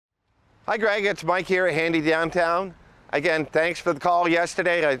Hi Greg, it's Mike here at Handy Downtown. Again, thanks for the call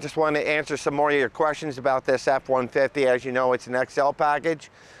yesterday. I just want to answer some more of your questions about this F-150. As you know, it's an XL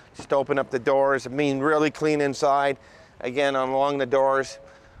package. Just open up the doors. Really clean inside. Again, along the doors.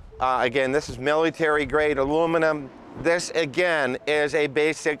 Again, this is military grade aluminum. This again is a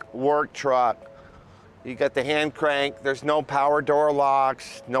basic work truck. You got the hand crank. There's no power door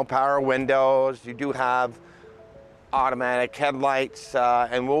locks, no power windows. You do have automatic headlights,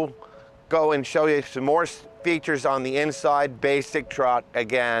 and we'll go and show you some more features on the inside. Basic truck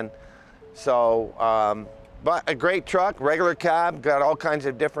again. So, but a great truck, regular cab, got all kinds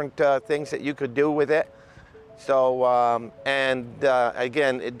of different things that you could do with it. So,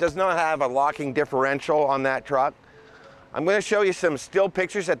 again, it does not have a locking differential on that truck. I'm going to show you some still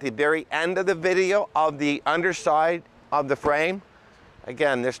pictures at the very end of the video of the underside of the frame.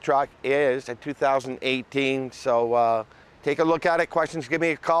 Again, this truck is a 2018, so take a look at it. Questions, give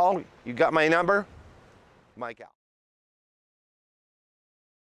me a call. You got my number. Mike out.